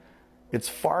It's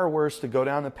far worse to go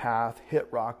down the path, hit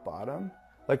rock bottom.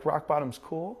 Like rock bottom's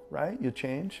cool, right? You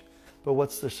change. But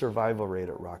what's the survival rate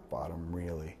at rock bottom,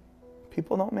 really?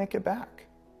 People don't make it back.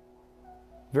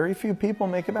 Very few people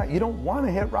make it back. You don't want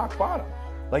to hit rock bottom.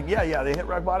 Like, yeah, they hit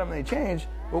rock bottom and they change,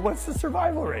 but what's the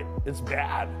survival rate? It's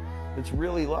bad. It's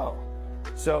really low.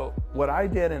 So what I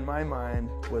did in my mind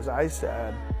was I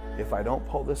said, if I don't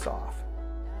pull this off,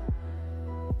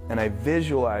 and I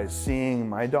visualized seeing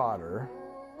my daughter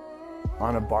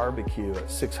on a barbecue at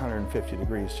 650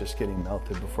 degrees just getting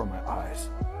melted before my eyes.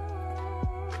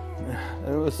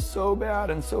 And it was so bad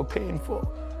and so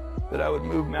painful that I would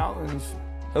move mountains.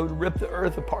 I would rip the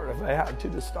earth apart if I had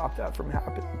to stop that from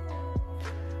happening.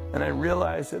 And I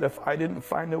realized that if I didn't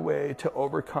find a way to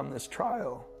overcome this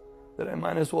trial, that I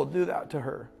might as well do that to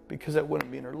her, because I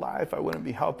wouldn't be in her life, I wouldn't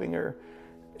be helping her.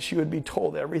 She would be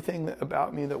told everything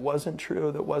about me that wasn't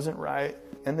true, that wasn't right,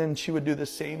 and then she would do the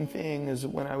same thing as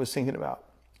when I was thinking about.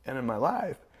 And in my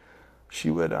life, she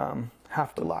would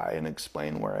have to lie and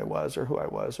explain where I was or who I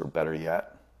was, or better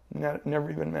yet, never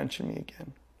even mention me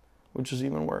again, which is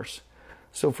even worse.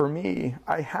 So for me,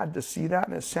 I had to see that,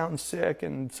 and it sounds sick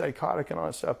and psychotic and all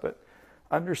that stuff, but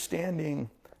understanding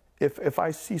if I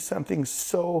see something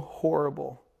so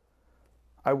horrible,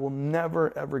 I will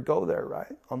never ever go there,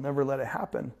 right? I'll never let it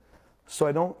happen. So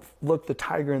I don't look the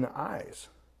tiger in the eyes.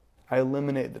 I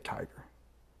eliminate the tiger.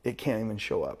 It can't even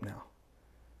show up now.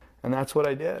 And that's what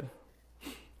I did.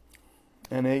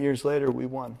 And 8 years later, we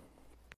won.